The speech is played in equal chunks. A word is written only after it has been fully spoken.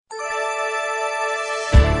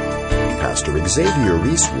Pastor Xavier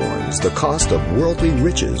Reese warns the cost of worldly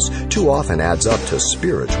riches too often adds up to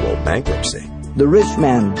spiritual bankruptcy. The rich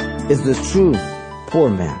man is the true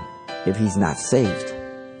poor man if he's not saved.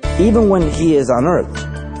 Even when he is on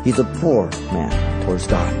earth, he's a poor man towards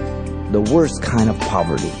God. The worst kind of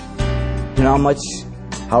poverty. You know how much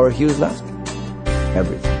Howard Hughes left?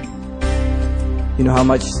 Everything. You know how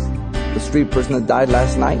much the street person that died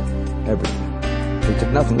last night? Everything. He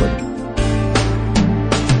took nothing with him.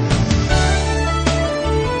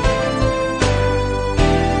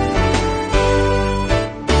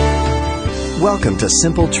 Welcome to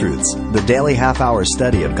Simple Truths, the daily half-hour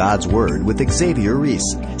study of God's Word with Xavier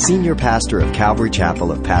Reese, Senior Pastor of Calvary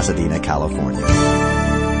Chapel of Pasadena, California.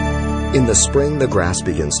 In the spring, the grass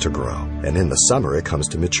begins to grow, and in the summer it comes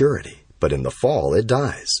to maturity. But in the fall, it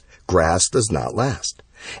dies. Grass does not last,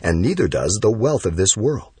 and neither does the wealth of this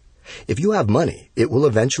world. If you have money, it will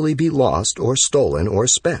eventually be lost or stolen or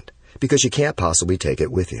spent, because you can't possibly take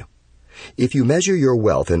it with you. If you measure your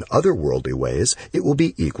wealth in other worldly ways, it will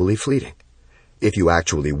be equally fleeting. If you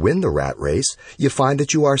actually win the rat race, you find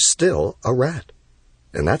that you are still a rat.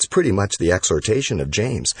 And that's pretty much the exhortation of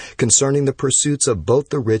James concerning the pursuits of both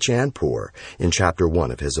the rich and poor in chapter 1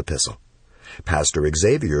 of his epistle. Pastor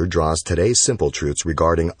Xavier draws today's simple truths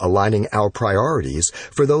regarding aligning our priorities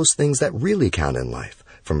for those things that really count in life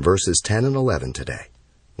from verses 10 and 11 today.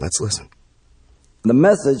 Let's listen. The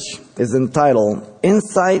message is entitled,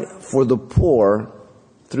 Insight for the Poor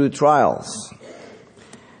Through Trials.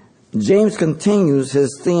 James continues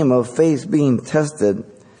his theme of faith being tested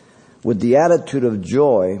with the attitude of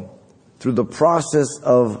joy through the process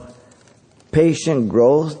of patient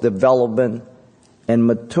growth, development, and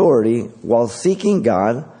maturity while seeking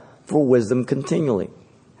God for wisdom continually.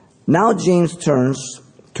 Now James turns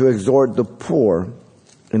to exhort the poor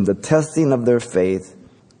in the testing of their faith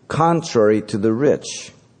contrary to the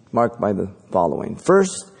rich, marked by the following.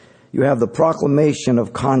 First, you have the proclamation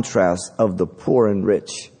of contrast of the poor and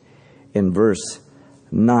rich in verse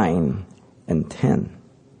 9 and 10.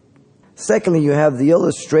 Secondly, you have the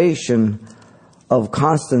illustration of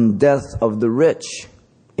constant death of the rich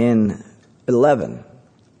in 11.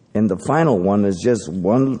 And the final one is just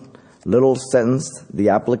one little sentence, the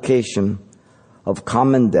application of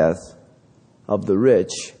common death of the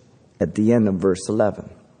rich at the end of verse 11.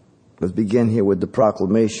 Let's begin here with the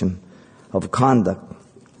proclamation of conduct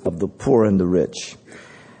of the poor and the rich.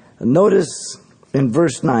 Notice in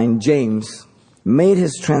verse 9, James made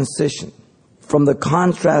his transition from the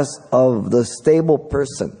contrast of the stable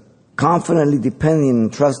person, confidently depending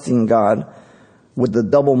and trusting God with the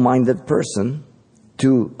double-minded person,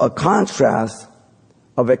 to a contrast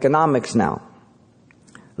of economics now.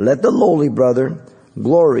 Let the lowly brother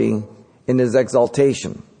glory in his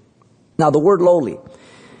exaltation. Now the word lowly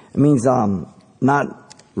means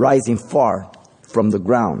not rising far from the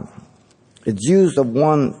ground. It's used of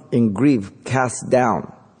one in grief, cast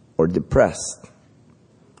down or depressed.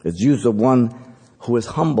 It's used of one who is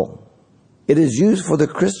humble. It is used for the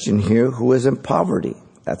Christian here who is in poverty.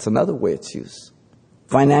 That's another way it's used.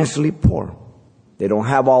 Financially poor. They don't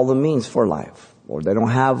have all the means for life, or they don't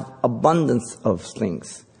have abundance of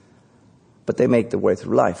things, but they make their way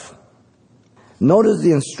through life. Notice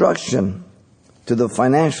the instruction to the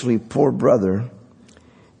financially poor brother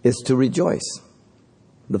is to rejoice.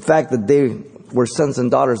 The fact that they were sons and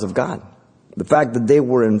daughters of God. The fact that they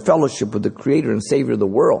were in fellowship with the Creator and Savior of the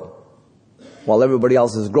world, while everybody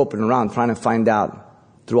else is groping around trying to find out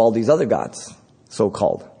through all these other gods,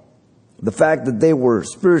 so-called. The fact that they were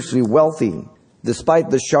spiritually wealthy,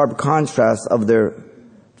 despite the sharp contrast of their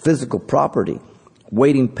physical property,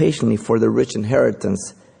 waiting patiently for their rich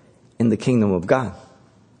inheritance in the kingdom of God,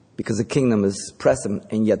 because the kingdom is present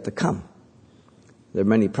and yet to come. There are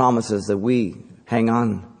many promises that we hang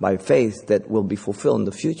on by faith that will be fulfilled in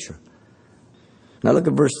the future. Now look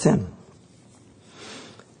at verse 10.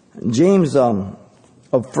 James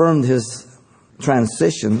affirmed his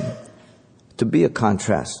transition to be a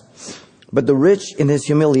contrast. But the rich in his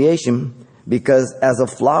humiliation, because as a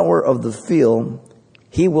flower of the field,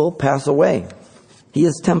 he will pass away. He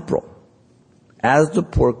is temporal. As the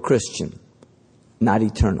poor Christian, not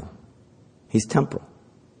eternal. He's temporal.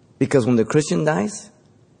 Because when the Christian dies,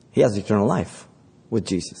 he has eternal life with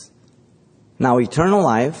Jesus. Now, eternal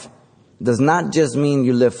life does not just mean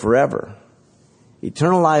you live forever.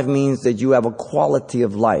 Eternal life means that you have a quality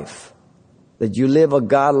of life, that you live a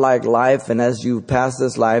God-like life, and as you pass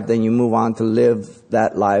this life, then you move on to live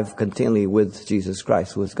that life continually with Jesus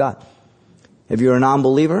Christ, who is God. If you're a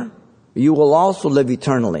non-believer, you will also live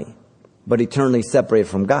eternally, but eternally separated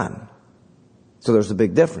from God. So there's a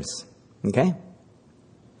big difference, okay?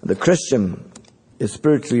 The Christian is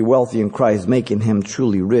spiritually wealthy in Christ, making him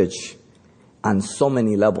truly rich on so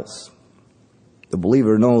many levels. The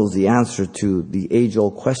believer knows the answer to the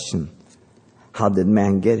age-old question, how did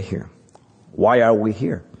man get here? Why are we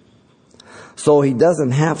here? So he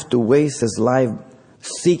doesn't have to waste his life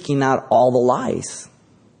seeking out all the lies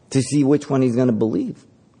to see which one he's going to believe.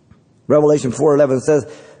 Revelation 4:11 says,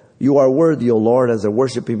 "You are worthy, O Lord, as they're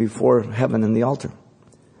worshiping before heaven and the altar,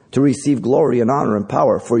 to receive glory and honor and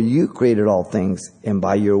power, for you created all things, and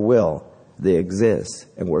by your will they exist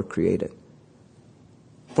and were created."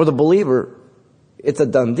 For the believer, it's a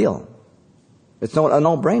done deal. It's a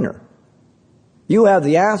no-brainer. You have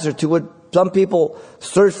the answer to what some people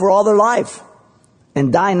search for all their life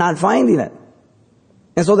and die not finding it.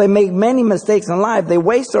 And so they make many mistakes in life. They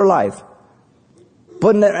waste their life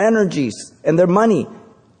putting their energies and their money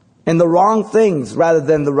in the wrong things rather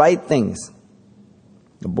than the right things.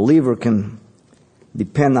 The believer can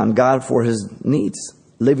depend on God for his needs,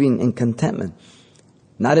 living in contentment,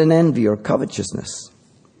 not in envy or covetousness.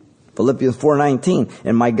 Philippians 4:19,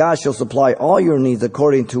 "And my God shall supply all your needs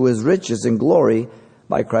according to his riches and glory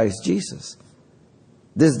by Christ Jesus."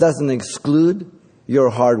 This doesn't exclude your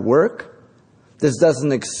hard work. This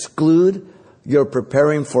doesn't exclude your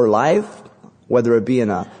preparing for life, whether it be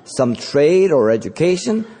in some trade or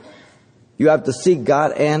education. You have to seek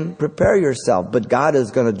God and prepare yourself. But God is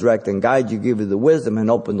going to direct and guide you, give you the wisdom, and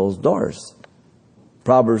open those doors.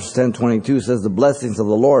 Proverbs 10:22 says, "The blessings of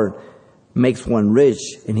the Lord makes one rich,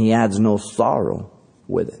 and he adds no sorrow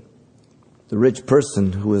with it." The rich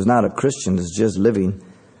person who is not a Christian is just living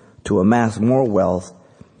to amass more wealth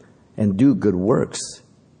and do good works,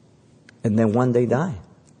 and then one day die.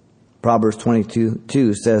 Proverbs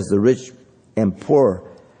 22:2 says, "The rich and poor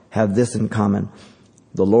have this in common: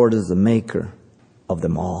 the Lord is the maker of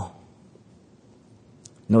them all."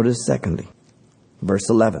 Notice secondly, verse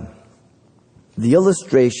 11, the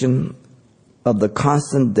illustration of the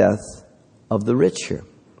constant death of the rich here.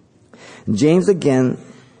 James again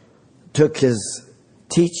took his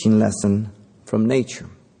teaching lesson from nature.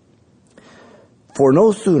 "For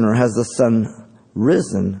no sooner has the sun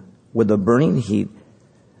risen with a burning heat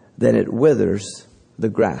than it withers the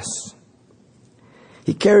grass."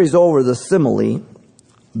 He carries over the simile,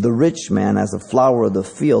 the rich man as a flower of the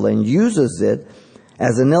field, and uses it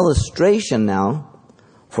as an illustration now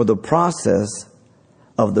for the process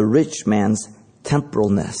of the rich man's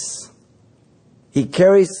temporalness. He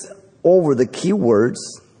carries over the key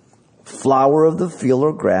words, flower of the field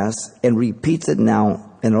or grass, and repeats it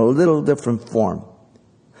now in a little different form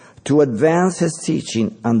to advance his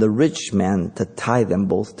teaching on the rich man, to tie them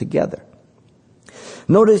both together.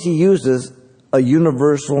 Notice he uses a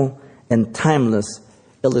universal and timeless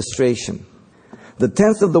illustration. The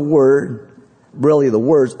tense of the word, really the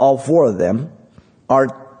words, all four of them, are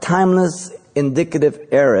timeless indicative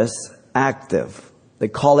aorist active. They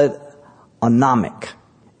call it anomic,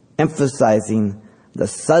 emphasizing the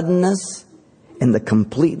suddenness and the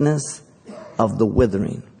completeness of the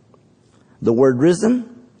withering. The word risen,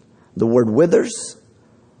 the word withers,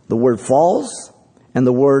 the word falls, and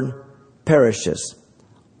the word perishes.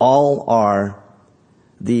 All are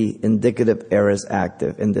the indicative aorist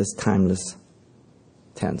active in this timeless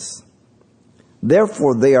tense.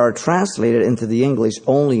 Therefore, they are translated into the English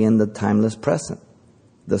only in the timeless present.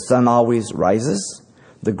 The sun always rises,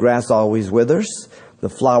 the grass always withers, the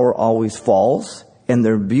flower always falls, and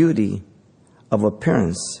their beauty of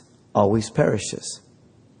appearance always perishes.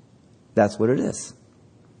 That's what it is.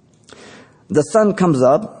 The sun comes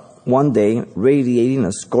up one day, radiating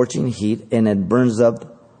a scorching heat, and it burns up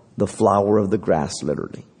the flower of the grass,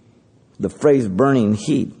 literally. The phrase burning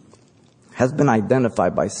heat has been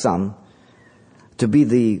identified by some to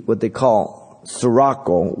be what they call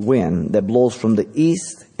Sirocco wind that blows from the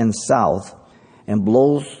east and south and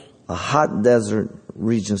blows a hot desert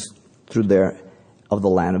regions through there of the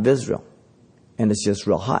land of Israel. And it's just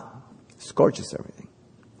real hot. It scorches everything.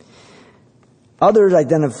 Others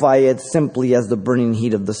identify it simply as the burning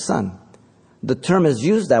heat of the sun. The term is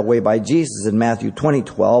used that way by Jesus in Matthew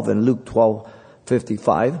 20:12 and Luke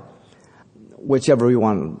 12:55. Whichever you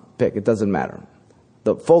want to pick, it doesn't matter.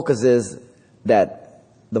 The focus is that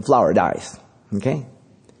the flower dies. Okay?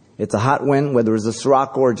 It's a hot wind, whether it's a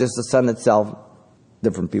sirocco or just the sun itself.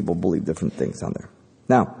 Different people believe different things on there.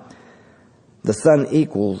 Now, the sun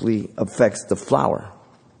equally affects the flower.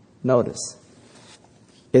 Notice.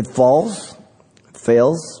 It falls,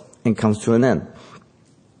 fails, and comes to an end.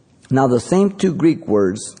 Now, the same two Greek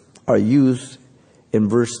words are used in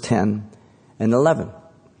verse 10 and 11.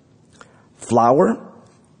 Flower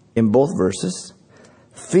in both verses,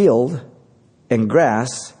 field and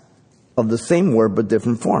grass of the same word but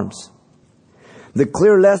different forms. The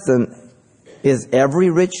clear lesson is every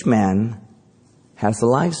rich man has a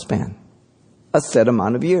lifespan, a set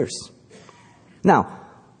amount of years. Now,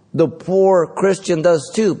 the poor Christian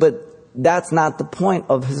does too, but that's not the point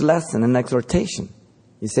of his lesson and exhortation.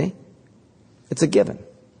 You see? It's a given.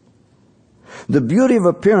 The beauty of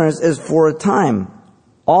appearance is for a time.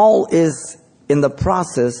 All is in the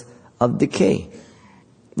process of decay.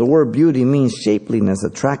 The word beauty means shapeliness,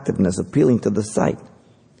 attractiveness, appealing to the sight.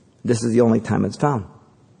 This is the only time it's found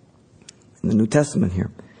in the New Testament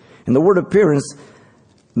here. And the word appearance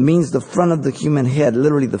means the front of the human head,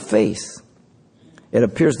 literally the face. It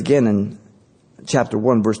appears again in chapter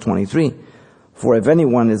 1, verse 23. For if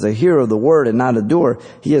anyone is a hearer of the word and not a doer,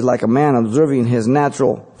 he is like a man observing his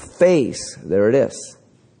natural face. There it is,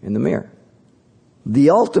 in the mirror.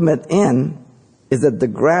 The ultimate end is that the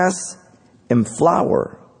grass and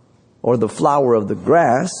flower, or the flower of the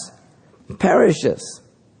grass, perishes.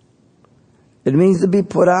 It means to be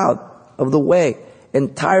put out of the way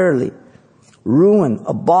entirely, ruined,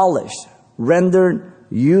 abolished, rendered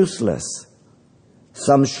useless.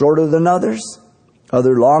 Some shorter than others,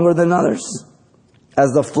 other longer than others.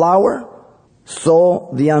 As the flower,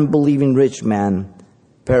 so the unbelieving rich man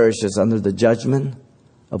perishes under the judgment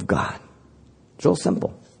of God. It's real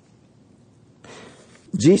simple.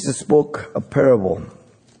 Jesus spoke a parable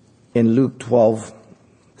in Luke 12,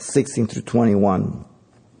 16 through 21,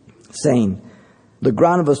 saying, the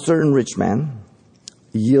ground of a certain rich man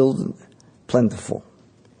yielded plentiful.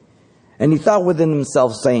 And he thought within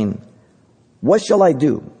himself, saying, what shall I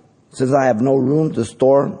do, since I have no room to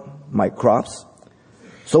store my crops?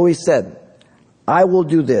 So he said, I will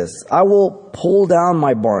do this. I will pull down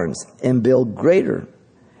my barns and build greater,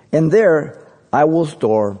 and there I will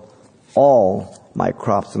store all my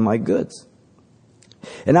crops and my goods.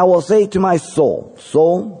 And I will say to my soul,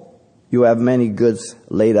 soul, you have many goods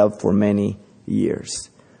laid up for many years.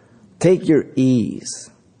 Take your ease,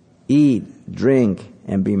 eat, drink,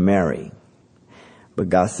 and be merry. But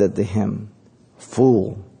God said to him,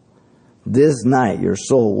 fool, this night your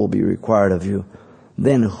soul will be required of you.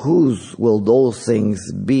 Then whose will those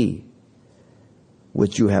things be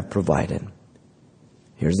which you have provided?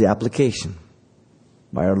 Here's the application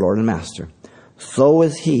by our Lord and Master. So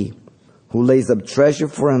is he who lays up treasure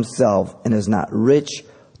for himself and is not rich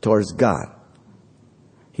towards God.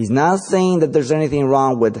 He's not saying that there's anything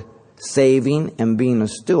wrong with saving and being a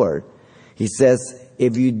steward. He says,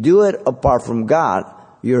 if you do it apart from God,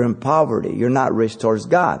 you're in poverty. You're not rich towards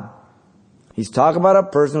God. He's talking about a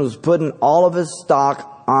person who's putting all of his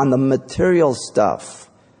stock on the material stuff.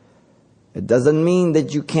 It doesn't mean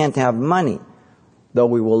that you can't have money, though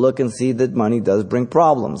we will look and see that money does bring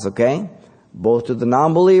problems, okay? Both to the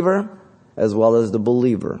non-believer as well as the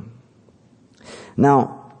believer.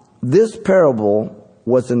 Now, this parable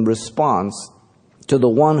was in response to the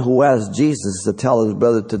one who asked Jesus to tell his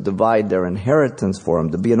brother to divide their inheritance for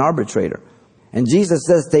him, to be an arbitrator. And Jesus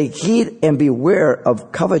says, take heed and beware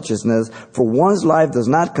of covetousness, for one's life does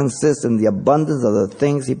not consist in the abundance of the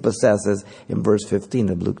things he possesses, in verse 15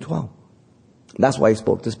 of Luke 12. That's why he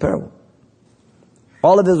spoke this parable.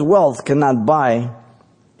 All of his wealth cannot buy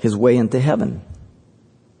his way into heaven.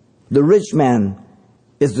 The rich man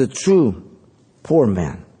is the true poor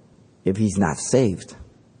man if he's not saved.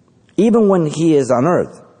 Even when he is on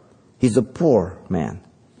earth, he's a poor man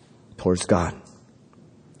towards God.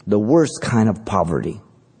 The worst kind of poverty.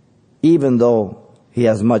 Even though he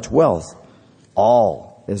has much wealth,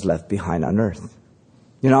 all is left behind on earth.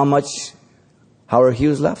 You know how much Howard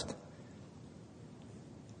Hughes left?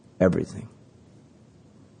 Everything.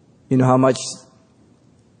 You know how much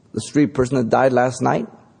the street person that died last night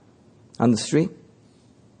on the street?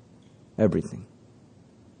 Everything.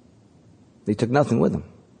 They took nothing with them.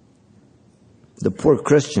 The poor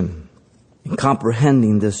Christian, in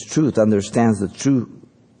comprehending this truth, understands the true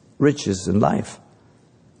riches in life,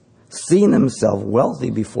 seeing himself wealthy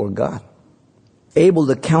before God, able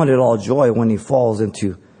to count it all joy when he falls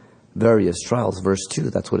into various trials. Verse 2,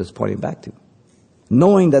 that's what it's pointing back to.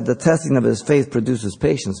 Knowing that the testing of his faith produces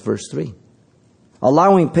patience. Verse 3.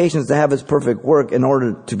 Allowing patience to have its perfect work in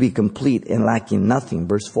order to be complete and lacking nothing.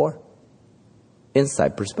 Verse 4.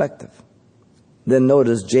 Inside perspective. Then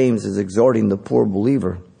notice James is exhorting the poor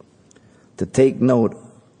believer to take note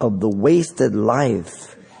of the wasted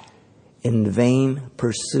life in vain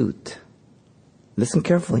pursuit. Listen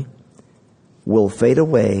carefully. Will fade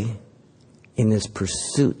away in his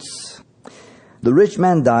pursuits. The rich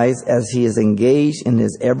man dies as he is engaged in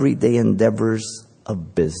his everyday endeavors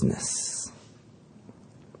of business.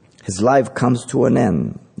 His life comes to an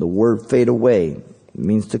end. The word fade away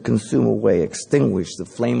means to consume away, extinguish the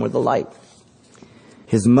flame or the light.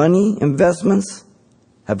 His money investments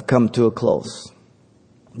have come to a close.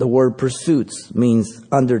 The word pursuits means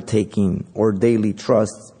undertaking or daily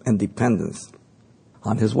trust and dependence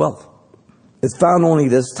on his wealth. It's found only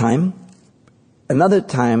this time. Another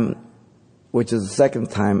time, which is the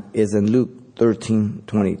second time, is in Luke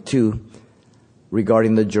 13:22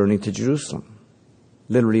 regarding the journey to Jerusalem.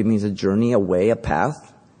 Literally means a journey, a way, a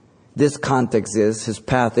path. This context is, his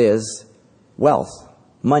path is wealth,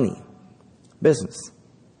 money, business.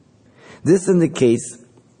 This indicates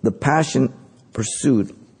the passion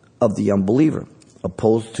pursuit of the unbeliever,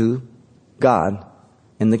 opposed to God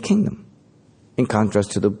and the kingdom, in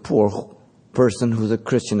contrast to the poor person who's a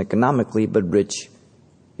Christian economically but rich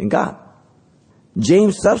in God.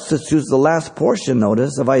 James substitutes the last portion,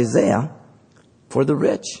 notice, of Isaiah for the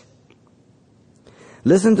rich.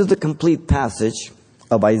 Listen to the complete passage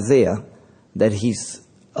of Isaiah that he's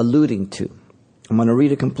alluding to. I'm going to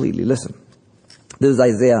read it completely. Listen. This is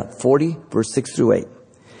Isaiah 40, verse 6 through 8.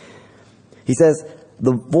 He says,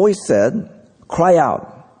 the voice said, cry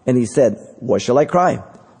out. And he said, what shall I cry?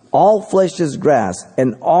 All flesh is grass,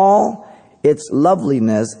 and all its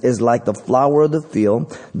loveliness is like the flower of the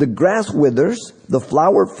field. The grass withers, the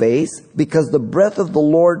flower fades, because the breath of the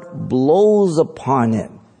Lord blows upon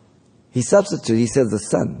it. He substitutes, he says the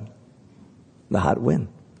sun, the hot wind.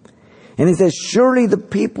 And he says, surely the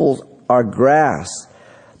peoples are grass.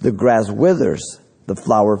 The grass withers, the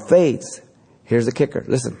flower fades. Here's the kicker,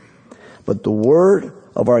 listen. But the word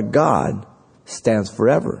of our God stands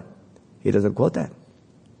forever. He doesn't quote that.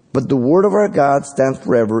 But the word of our God stands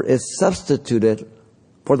forever is substituted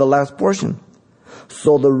for the last portion.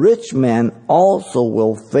 So the rich man also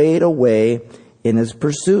will fade away in his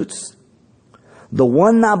pursuits. The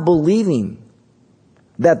one not believing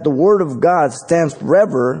that the word of God stands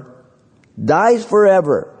forever dies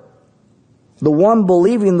forever. The one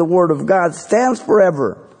believing the word of God stands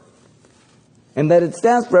forever. And that it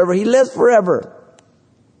stands forever, he lives forever.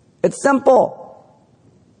 It's simple.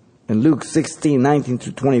 In Luke 16:19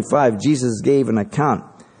 through 25, Jesus gave an account,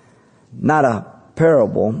 not a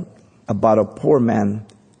parable, about a poor man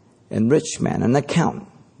and rich man. An account.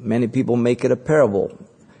 Many people make it a parable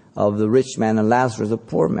of the rich man and Lazarus, the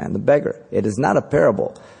poor man, the beggar. It is not a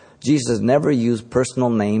parable. Jesus never used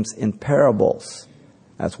personal names in parables.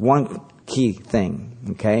 That's one key thing,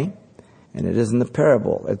 okay? And it isn't a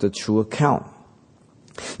parable. It's a true account.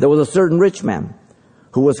 There was a certain rich man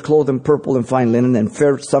who was clothed in purple and fine linen and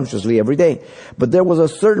fared sumptuously every day. But there was a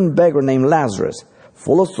certain beggar named Lazarus,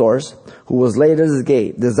 full of sores, who was laid at his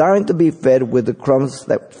gate, desiring to be fed with the crumbs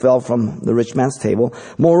that fell from the rich man's table.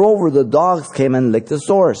 Moreover, the dogs came and licked his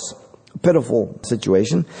sores. A pitiful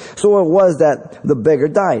situation. So it was that the beggar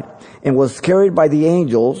died and was carried by the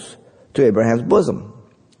angels to Abraham's bosom.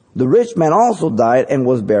 The rich man also died and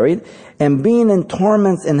was buried, and being in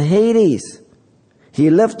torments in Hades, he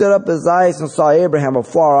lifted up his eyes and saw Abraham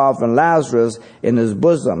afar off and Lazarus in his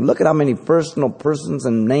bosom. Look at how many personal persons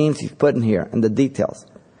and names he's put in here and the details.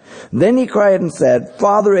 Then he cried and said,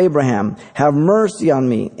 Father Abraham, have mercy on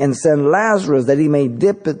me and send Lazarus that he may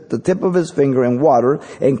dip the tip of his finger in water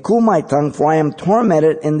and cool my tongue, for I am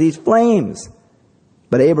tormented in these flames.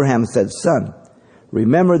 But Abraham said, Son,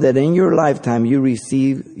 remember that in your lifetime you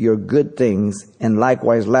receive your good things, and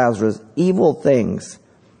likewise Lazarus evil things.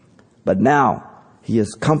 But now he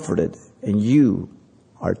is comforted, and you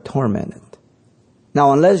are tormented.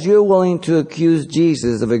 Now, unless you're willing to accuse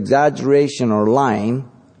Jesus of exaggeration or lying,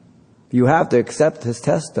 you have to accept his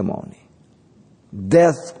testimony.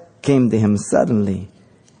 Death came to him suddenly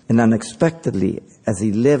and unexpectedly as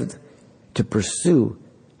he lived to pursue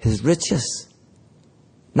his riches,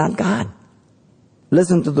 not God.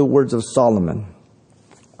 Listen to the words of Solomon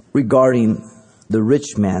regarding the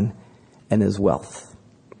rich man and his wealth.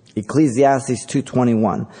 Ecclesiastes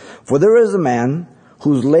 2:21. For there is a man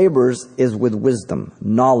whose labors is with wisdom,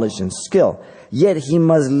 knowledge, and skill. Yet he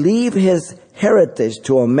must leave his heritage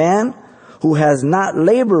to a man who has not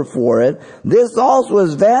labored for it. This also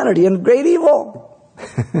is vanity and great evil.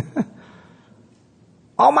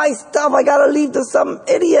 All my stuff I gotta leave to some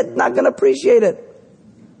idiot, not gonna appreciate it.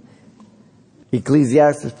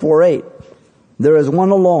 Ecclesiastes 4:8. There is one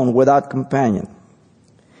alone without companion.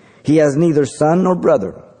 He has neither son nor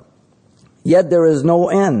brother. Yet there is no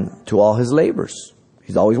end to all his labors.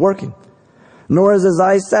 He's always working. Nor is his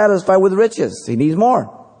eyes satisfied with riches. He needs more.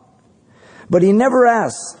 But he never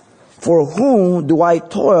asks, for whom do I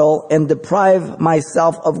toil and deprive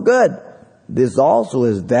myself of good? This also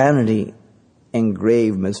is vanity and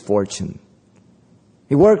grave misfortune.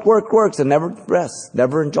 He works and never rests,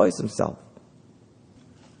 never enjoys himself.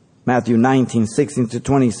 Matthew 19:16 to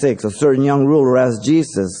 26. A certain young ruler asked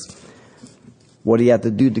Jesus, what he had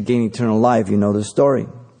to do to gain eternal life. You know the story.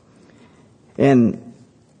 And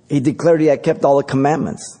he declared he had kept all the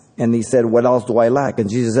commandments. And he said, what else do I lack? And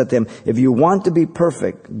Jesus said to him, if you want to be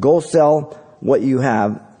perfect, go sell what you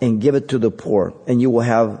have and give it to the poor, and you will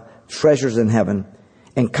have treasures in heaven,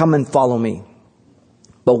 and come and follow me.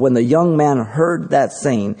 But when the young man heard that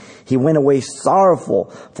saying, he went away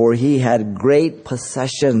sorrowful, for he had great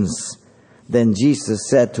possessions. Then Jesus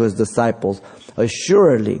said to his disciples,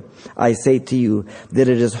 assuredly, I say to you that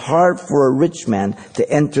it is hard for a rich man to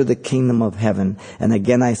enter the kingdom of heaven. And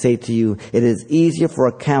again I say to you, it is easier for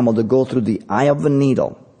a camel to go through the eye of a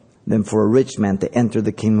needle than for a rich man to enter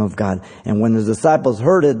the kingdom of God. And when his disciples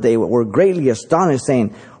heard it, they were greatly astonished,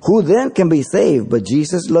 saying, who then can be saved? But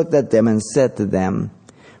Jesus looked at them and said to them,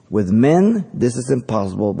 with men, this is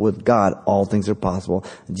impossible. With God, all things are possible.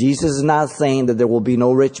 Jesus is not saying that there will be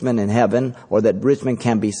no rich men in heaven or that rich men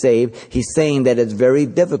can't be saved. He's saying that it's very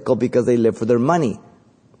difficult because they live for their money.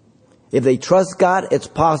 If they trust God, it's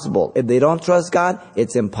possible. If they don't trust God,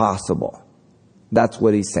 it's impossible. That's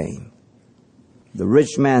what he's saying. The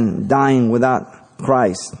rich man dying without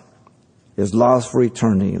Christ is lost for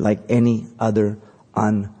eternity like any other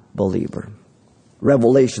unbeliever.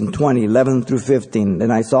 Revelation 20, 11 through 15.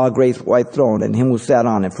 Then I saw a great white throne, and him who sat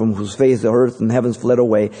on it, from whose face the earth and heavens fled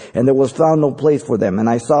away, and there was found no place for them. And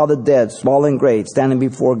I saw the dead, small and great, standing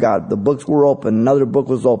before God. The books were open, another book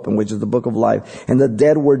was open, which is the book of life. And the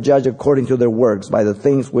dead were judged according to their works, by the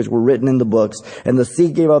things which were written in the books. And the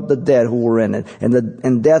sea gave up the dead who were in it,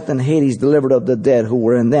 and death and Hades delivered up the dead who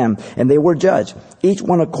were in them. And they were judged, each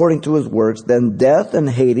one according to his works. Then death and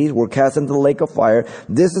Hades were cast into the lake of fire.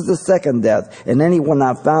 This is the second death. And anyone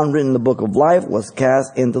not found written in the book of life was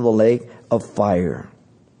cast into the lake of fire.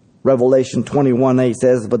 Revelation 21:8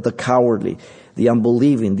 says, but the cowardly, the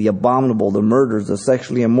unbelieving, the abominable, the murderers, the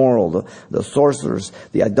sexually immoral, the sorcerers,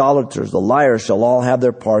 the idolaters, the liars shall all have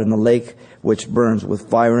their part in the lake which burns with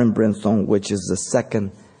fire and brimstone, which is the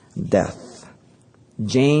second death.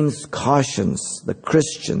 James cautions the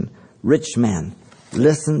Christian rich man.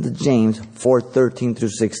 Listen to James 4:13 through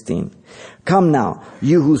 16. Come now,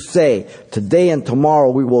 you who say, today and tomorrow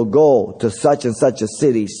we will go to such and such a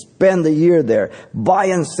city, spend a year there, buy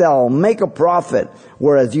and sell, make a profit,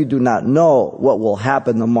 whereas you do not know what will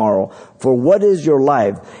happen tomorrow. For what is your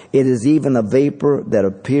life? It is even a vapor that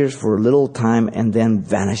appears for a little time and then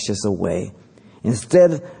vanishes away.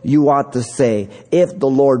 Instead, you ought to say, if the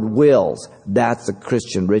Lord wills. That's a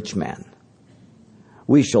Christian rich man.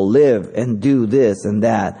 We shall live and do this and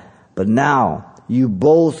that. But now you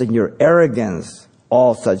boast in your arrogance.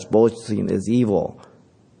 All such boasting is evil.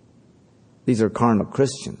 These are carnal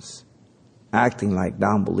Christians acting like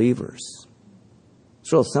non-believers.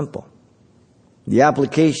 It's real simple. The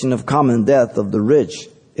application of common death of the rich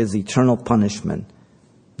is eternal punishment,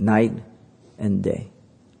 night and day.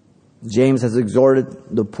 James has exhorted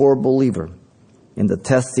the poor believer in the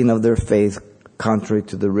testing of their faith contrary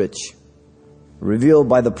to the rich, revealed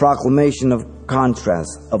by the proclamation of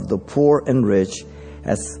contrast of the poor and rich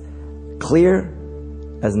as clear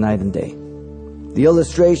as night and day. The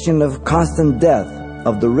illustration of constant death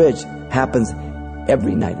of the rich happens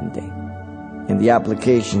every night and day. And the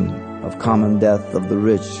application of common death of the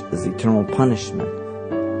rich is eternal punishment,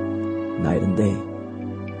 night and day.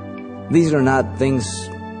 These are not things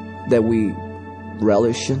that we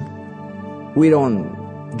relish in. We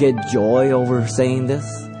don't get joy over saying this.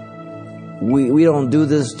 We don't do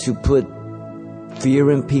this to put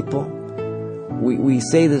fear in people. We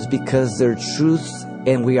say this because they're truths,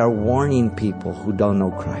 and we are warning people who don't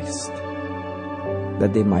know Christ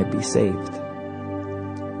that they might be saved.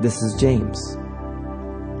 This is James.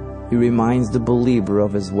 He reminds the believer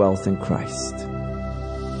of his wealth in Christ.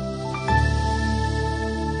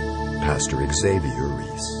 Pastor Xavier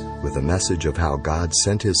Reese with a message of how God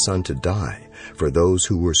sent his Son to die for those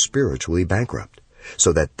who were spiritually bankrupt,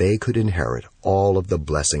 so that they could inherit all of the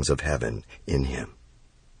blessings of heaven in him.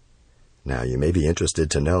 Now, you may be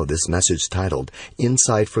interested to know this message titled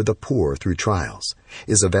Insight for the Poor Through Trials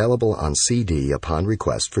is available on CD upon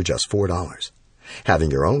request for just $4.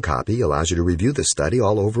 Having your own copy allows you to review the study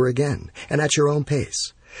all over again and at your own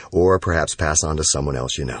pace, or perhaps pass on to someone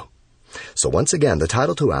else you know. So once again, the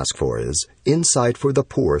title to ask for is Insight for the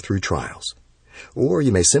Poor Through Trials. Or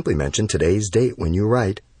you may simply mention today's date when you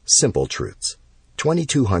write Simple Truths,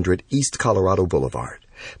 2200 East Colorado Boulevard,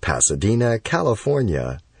 Pasadena,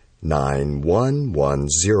 California,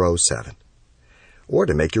 91107. Or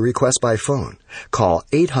to make your request by phone, call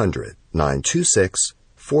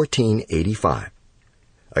 800-926-1485.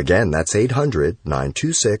 Again, that's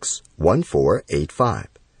 800-926-1485.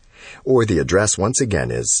 Or the address once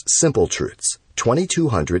again is Simple Truths,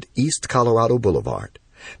 2200 East Colorado Boulevard,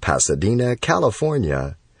 Pasadena,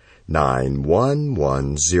 California,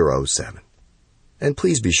 91107. And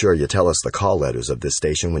please be sure you tell us the call letters of this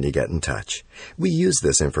station when you get in touch. We use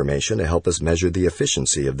this information to help us measure the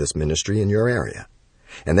efficiency of this ministry in your area.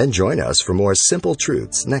 And then join us for more Simple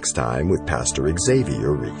Truths next time with Pastor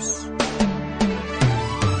Xavier Reese.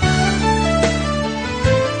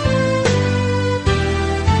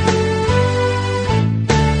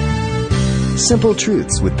 Simple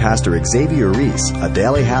Truths with Pastor Xavier Reese, a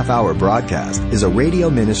daily half-hour broadcast, is a radio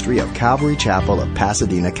ministry of Calvary Chapel of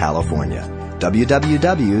Pasadena, California.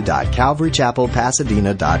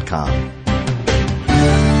 www.calvarychapelpasadena.com.